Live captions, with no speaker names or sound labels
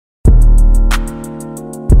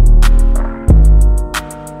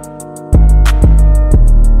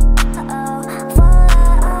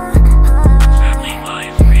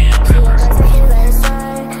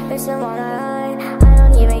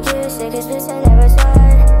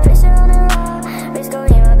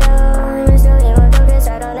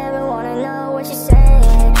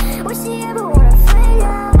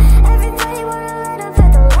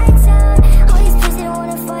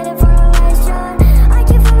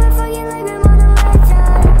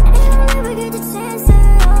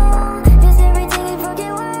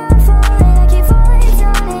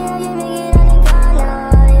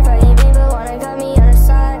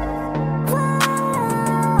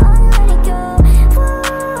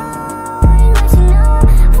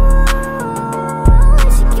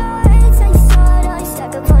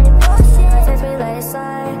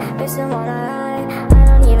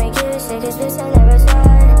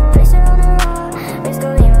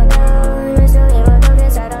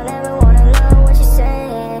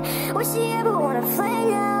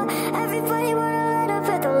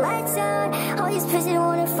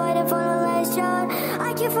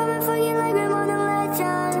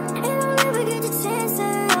never get the chance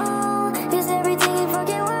at all. Cause everything you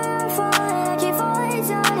forget where I'm falling. I keep falling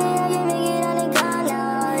down and I can't make it on the ground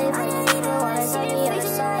now. I don't even wanna see the other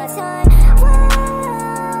side of time. Whoa,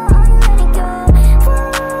 I'm letting go. Whoa,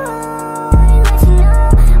 I let you know.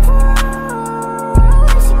 Whoa, I'll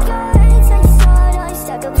let you go. Anytime you saw it, all you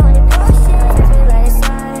stuck up on your bullshit. If we let it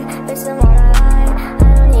slide, bitch, I'm on a line. I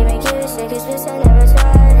don't even give a shit, cause bitch, I never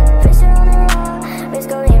tried. Bitch, you're on the road, bitch,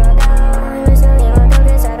 go leave my down. Bitch, go leave my down,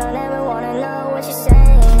 cause I don't ever wanna know what you're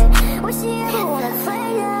saying. What she ever wanna play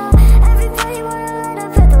now? Everybody wanna light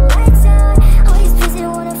up at the lights out. All these bitches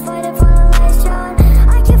wanna fight up on the lights out.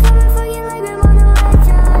 I can't find my fucking leg, I'm on the right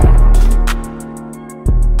side.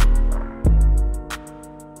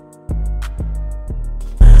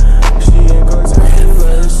 She ain't gon' take it,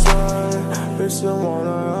 let it slide. Bitch, I'm on a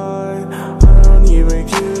high. I don't even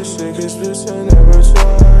give a shit, cause bitch, I never